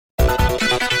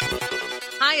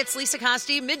it's Lisa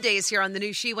Costi. Middays here on the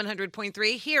new She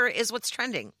 100.3. Here is what's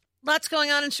trending. Lots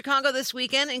going on in Chicago this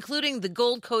weekend, including the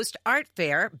Gold Coast Art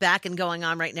Fair, back and going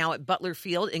on right now at Butler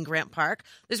Field in Grant Park.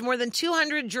 There's more than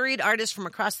 200 juried artists from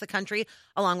across the country,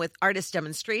 along with artist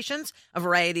demonstrations, a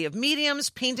variety of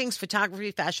mediums, paintings, photography,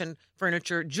 fashion,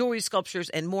 furniture, jewelry, sculptures,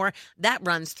 and more. That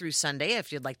runs through Sunday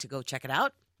if you'd like to go check it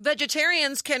out.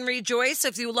 Vegetarians can rejoice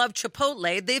if you love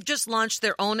Chipotle. They've just launched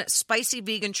their own spicy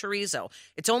vegan chorizo.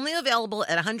 It's only available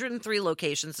at 103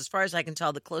 locations. As far as I can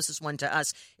tell, the closest one to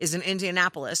us is in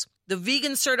Indianapolis. The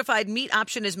vegan certified meat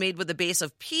option is made with a base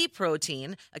of pea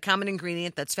protein, a common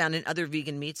ingredient that's found in other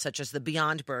vegan meats such as the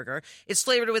Beyond Burger. It's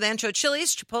flavored with ancho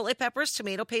chilies, chipotle peppers,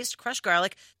 tomato paste, crushed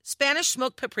garlic, Spanish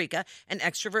smoked paprika, and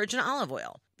extra virgin olive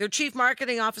oil. Their chief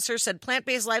marketing officer said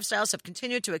plant-based lifestyles have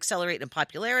continued to accelerate in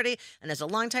popularity, and as a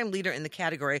longtime leader in the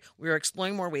category, we are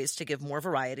exploring more ways to give more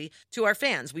variety to our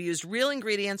fans. We used real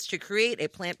ingredients to create a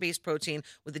plant-based protein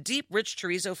with a deep, rich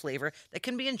chorizo flavor that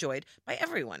can be enjoyed by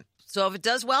everyone. So if it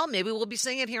does well, maybe we'll be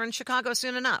seeing it here in Chicago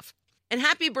soon enough. And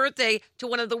happy birthday to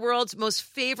one of the world's most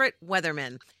favorite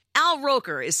weathermen. Al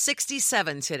Roker is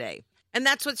 67 today. And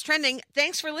that's what's trending.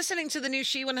 Thanks for listening to the new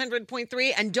She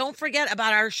 100.3. And don't forget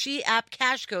about our She app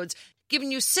cash codes,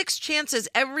 giving you 6 chances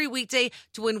every weekday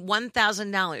to win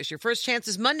 $1,000. Your first chance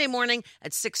is Monday morning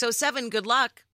at 6:07. Good luck.